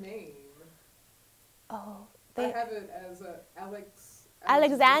full name? Oh, I have it as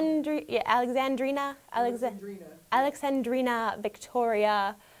Alexandrina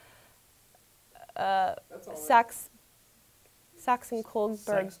Victoria That's all right.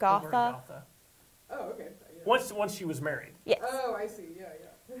 Saxon-Coburg Gotha. Oh, okay. Yeah. Once she was married. Yes. Oh, I see. Yeah.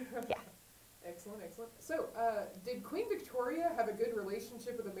 Yeah. Excellent. So, did Queen Victoria have a good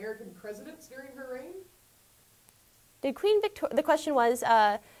relationship with American presidents during her reign? The question was,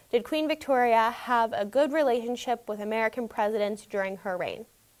 did Queen Victoria have a good relationship with American presidents during her reign?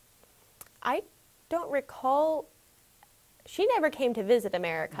 I don't recall. She never came to visit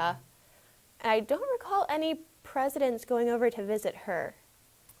America. And I don't recall any presidents going over to visit her.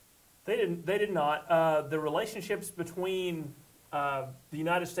 They did not. The relationships between the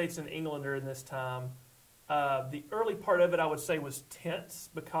United States and England during this time, the early part of it, I would say, was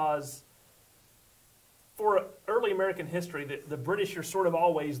tense because for early American history, the British are sort of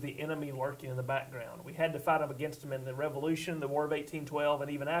always the enemy lurking in the background. We had to fight against them in the Revolution, the War of 1812, and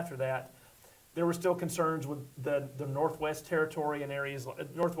even after that. There were still concerns with the Northwest Territory and areas,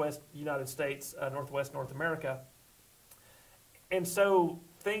 Northwest United States, Northwest North America. And so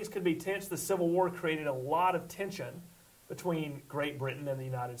things could be tense. The Civil War created a lot of tension between Great Britain and the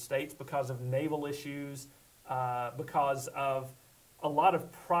United States because of naval issues, because of a lot of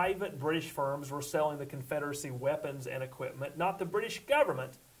private British firms were selling the Confederacy weapons and equipment, not the British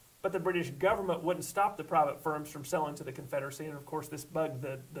government, but the British government wouldn't stop the private firms from selling to the Confederacy, and of course this bugged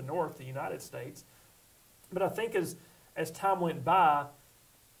the North, the United States. But I think as time went by,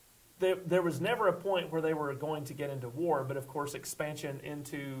 there was never a point where they were going to get into war, but of course expansion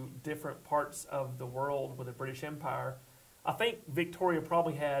into different parts of the world with the British Empire. I think Victoria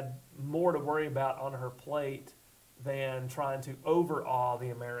probably had more to worry about on her plate than trying to overawe the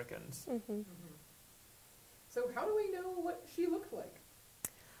Americans. Mm-hmm. Mm-hmm. So how do we know what she looked like?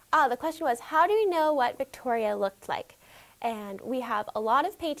 The question was, how do we know what Victoria looked like? And we have a lot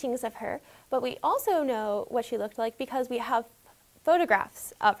of paintings of her, but we also know what she looked like because we have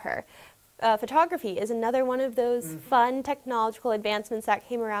photographs of her. Photography is another one of those fun technological advancements that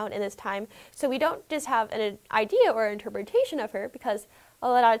came around in this time. So we don't just have an idea or interpretation of her, because a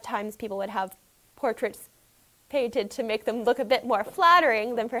lot of times people would have portraits painted to make them look a bit more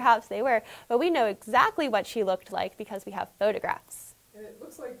flattering than perhaps they were. But we know exactly what she looked like because we have photographs. And it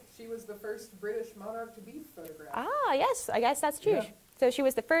looks like she was the first British monarch to be photographed. Ah, yes, I guess that's true. Yeah. So she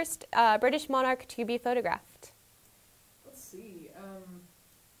was the first British monarch to be photographed. Let's see.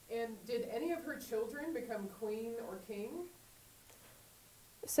 And did any of her children become queen or king?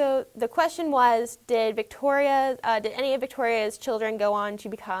 So the question was, did any of Victoria's children go on to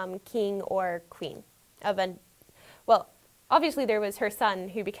become king or queen of well, obviously there was her son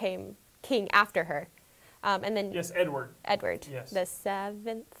who became king after her. And then Yes, Edward. Edward, Yes. the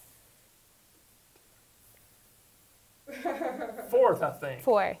 7th, Fourth, I think.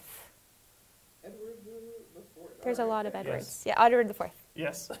 4th. Edward the Fourth. There's a All right. lot of Edwards. Yes. Yeah, Edward the 4th.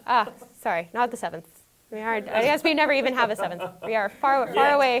 Yes. Sorry, not the 7th. I guess we never even have a 7th. We are far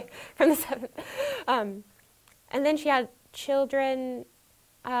Yes. away from the 7th. And then she had children.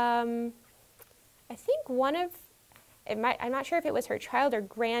 I think one of, I'm not sure if it was her child or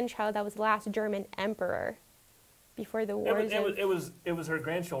grandchild that was the last German emperor before the wars. It was her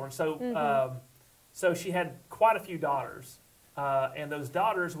grandchildren. So so she had quite a few daughters, and those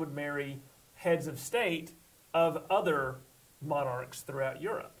daughters would marry heads of state of other monarchs throughout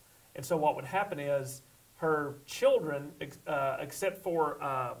Europe. And so what would happen is her children, except for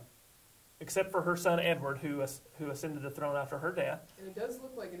her son Edward, who ascended the throne after her death. And it does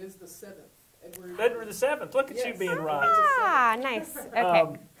look like it is the 7th. Edward the Seventh. Look at you Yes. being right. Ah, nice.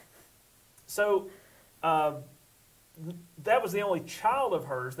 Okay. So that was the only child of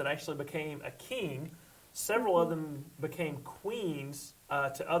hers that actually became a king. Several of them became queens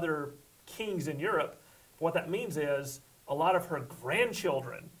to other kings in Europe. What that means is a lot of her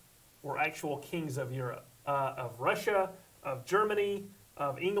grandchildren were actual kings of Europe, of Russia, of Germany,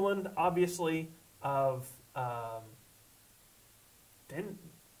 of England, obviously, of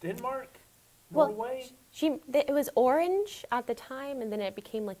Denmark, Well, Norway. It was Orange at the time, and then it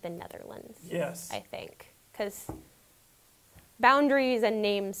became like the Netherlands. Yes. I think, because boundaries and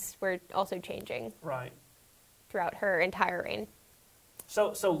names were also changing Right. throughout her entire reign.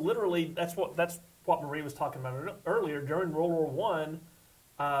 So literally, that's what Marie was talking about earlier. During World War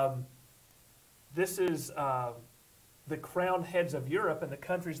I, this is the crowned heads of Europe and the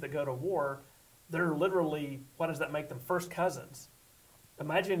countries that go to war. They're literally, what does that make them? First cousins.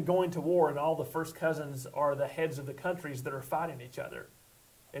 Imagine going to war and all the first cousins are the heads of the countries that are fighting each other.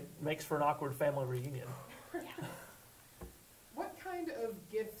 It makes for an awkward family reunion. What kind of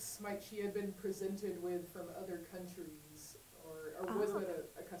gifts might she have been presented with from other countries, or was that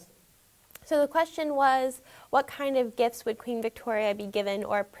a custom? So the question was, what kind of gifts would Queen Victoria be given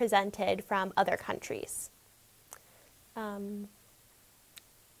or presented from other countries? Trying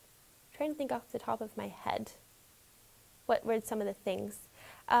to think off the top of my head. What were some of the things?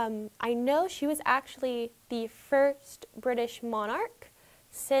 I know she was actually the first British monarch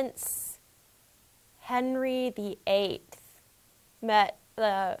since Henry VIII met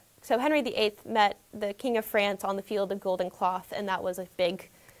Henry VIII met the King of France on the Field of Golden Cloth, and that was a big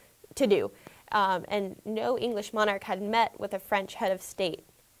to-do. And no English monarch had met with a French head of state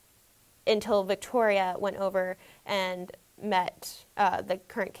until Victoria went over and met the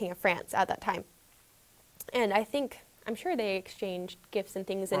current King of France at that time. And I'm sure they exchanged gifts and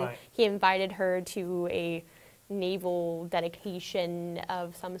things, and Right. he invited her to a naval dedication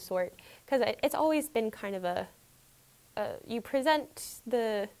of some sort, because it's always been kind of you present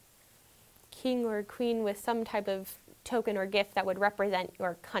the king or queen with some type of token or gift that would represent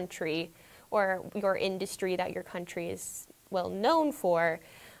your country or your industry that your country is well known for,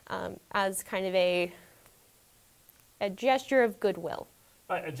 as kind of a gesture of goodwill.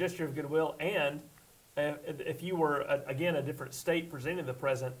 Right, a gesture of goodwill, and if you were, again, a different state presenting the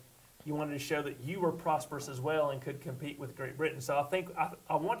present, you wanted to show that you were prosperous as well and could compete with Great Britain. So I think,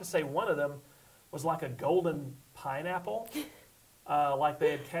 I want to say one of them was like a golden pineapple, like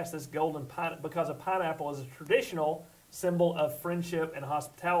they had cast this golden pineapple, because a pineapple is a traditional symbol of friendship and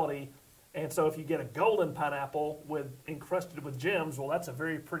hospitality. And so if you get a golden pineapple encrusted with gems, well, that's a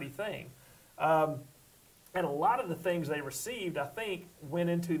very pretty thing. And a lot of the things they received, I think, went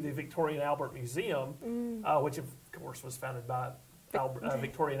into the Victoria and Albert Museum, which, of course, was founded by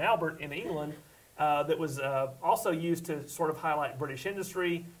Victoria and Albert in England, that was also used to sort of highlight British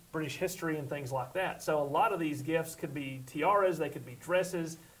industry, British history, and things like that. So a lot of these gifts could be tiaras, they could be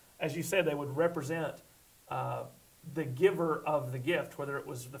dresses. As you said, they would represent the giver of the gift, whether it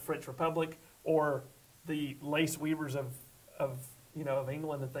was the French Republic or the lace weavers of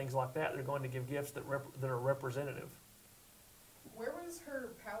England and things like that. They're going to give gifts that are representative. Where was her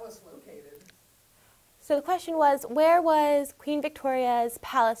palace located? So the question was, where was Queen Victoria's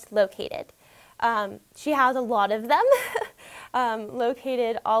palace located? She has a lot of them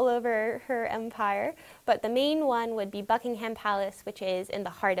located all over her empire, but the main one would be Buckingham Palace, which is in the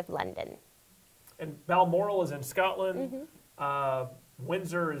heart of London. And Balmoral is in Scotland.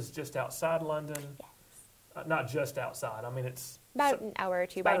 Windsor is just outside London. Yes. Not just outside. I mean, it's About an hour or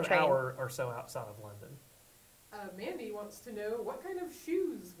two by about train. an hour or so outside of London. Mandy wants to know, what kind of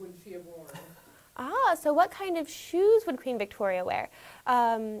shoes would she have worn? So what kind of shoes would Queen Victoria wear?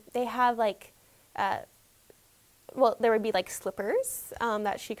 They have well, there would be like slippers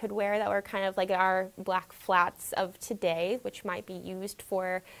that she could wear that were kind of like our black flats of today, which might be used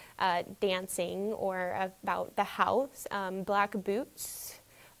for dancing or about the house. Black boots.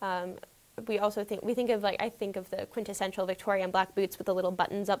 We also think of like, I think of the quintessential Victorian black boots with the little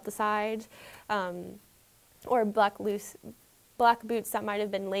buttons up the side, or black boots that might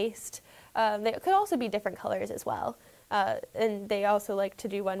have been laced. They could also be different colors as well. And they also like to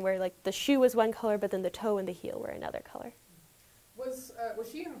do one where like the shoe was one color, but then the toe and the heel were another color. Was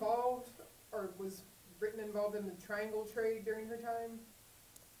she involved, or was Britain involved in the triangle trade during her time?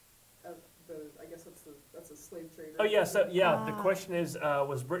 I guess that's a slave trade. Right? Oh yeah, the question is,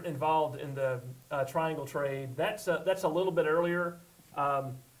 was Britain involved in the triangle trade? That's a little bit earlier.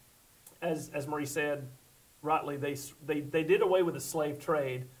 As Marie said, rightly, they did away with the slave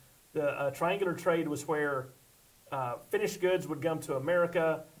trade. The triangular trade was where finished goods would come to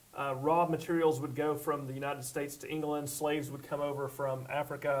America, raw materials would go from the United States to England, slaves would come over from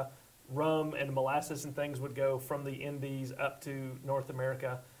Africa, rum and molasses and things would go from the Indies up to North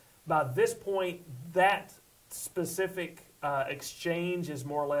America. By this point, that specific exchange is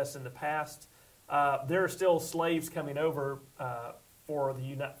more or less in the past. There are still slaves coming over for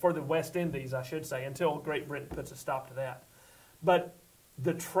the West Indies, I should say, until Great Britain puts a stop to that. But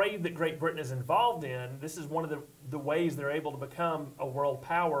the trade that Great Britain is involved in, this is one of the ways they're able to become a world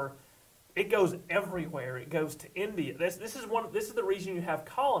power. It goes everywhere. It goes to India. This is the reason you have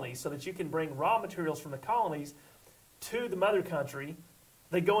colonies, so that you can bring raw materials from the colonies to the mother country.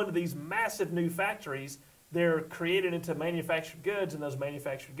 They go into these massive new factories. They're created into manufactured goods, and those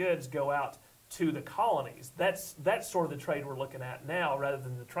manufactured goods go out to the colonies. That's sort of the trade we're looking at now, rather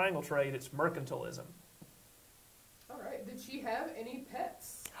than the triangle trade. It's mercantilism. All right. Did she have any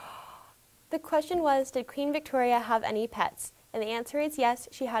pets? The question was, did Queen Victoria have any pets? And the answer is yes.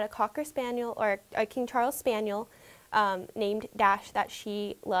 She had a Cocker Spaniel, or a King Charles Spaniel, named Dash, that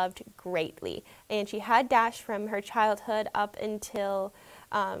she loved greatly. And she had Dash from her childhood up until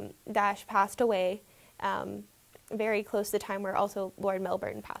Dash passed away, very close to the time where also Lord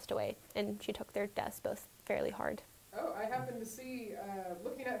Melbourne passed away. And she took their deaths both fairly hard. Oh, I happened to see,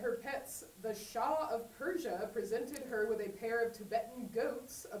 looking at her pets, the Shah of Persia presented her with a pair of Tibetan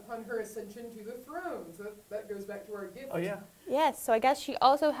goats upon her ascension to the throne. So that goes back to our gift. Oh, yeah. Yes, so I guess she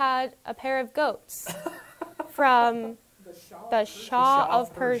also had a pair of goats from the Shah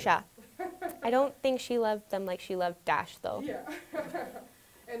of Persia. I don't think she loved them like she loved Dash, though. Yeah.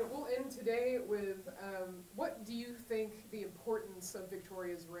 And we'll end today with, what do you think the importance of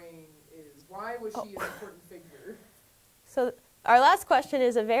Victoria's reign is? Why was she an important figure? So our last question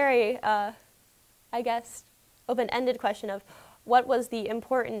is a very, I guess, open-ended question of what was the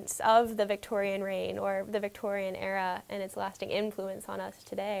importance of the Victorian reign or the Victorian era and its lasting influence on us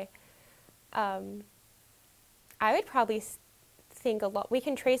today. I would probably think we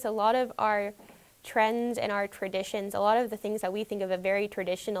can trace a lot of our trends and our traditions, a lot of the things that we think of as very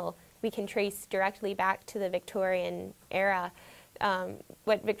traditional, we can trace directly back to the Victorian era.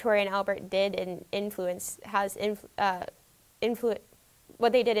 What Victoria and Albert did and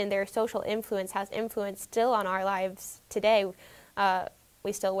what they did in their social influence has influence still on our lives today.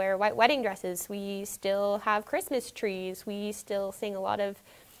 We still wear white wedding dresses. We still have Christmas trees. We still sing a lot of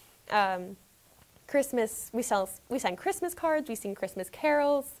Christmas. We sing Christmas cards. We sing Christmas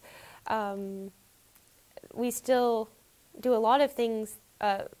carols. We still do a lot of things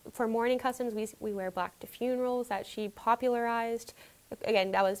for mourning customs. We wear black to funerals that she popularized.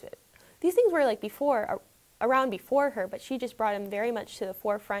 Again, these things were like around before her, but she just brought them very much to the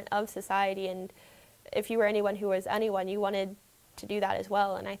forefront of society. And if you were anyone who was anyone, you wanted to do that as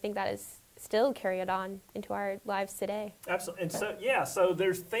well. And I think that is still carried on into our lives today. Absolutely. And so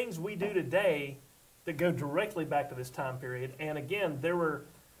there's things we do today that go directly back to this time period. And again,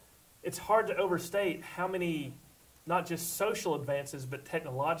 it's hard to overstate how many, not just social advances, but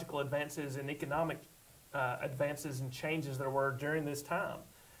technological advances and economic advances and changes there were during this time.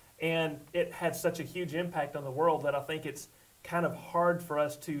 And it had such a huge impact on the world that I think it's kind of hard for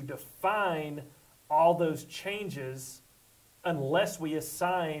us to define all those changes unless we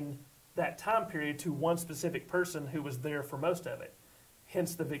assign that time period to one specific person who was there for most of it.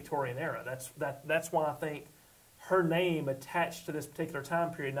 Hence the Victorian era. That's why I think her name attached to this particular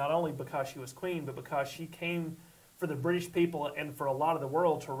time period, not only because she was queen, but because she came for the British people and for a lot of the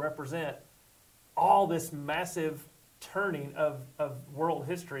world to represent all this massive turning of world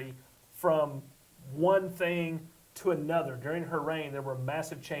history from one thing to another. During her reign, there were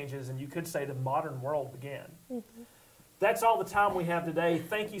massive changes, and you could say the modern world began. Mm-hmm. That's all the time we have today.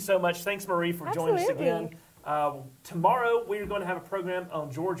 Thank you so much. Thanks, Marie, for joining us again. Tomorrow we're going to have a program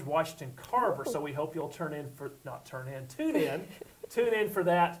on George Washington Carver, so we hope you'll tune in for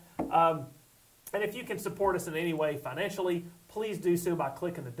that. And if you can support us in any way financially, please do so by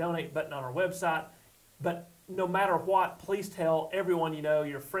clicking the donate button on our website. But no matter what, please tell everyone you know,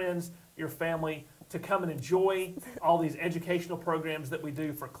 your friends, your family, to come and enjoy all these educational programs that we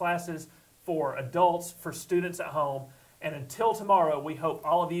do for classes, for adults, for students at home. And until tomorrow, we hope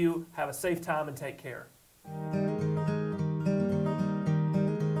all of you have a safe time and take care.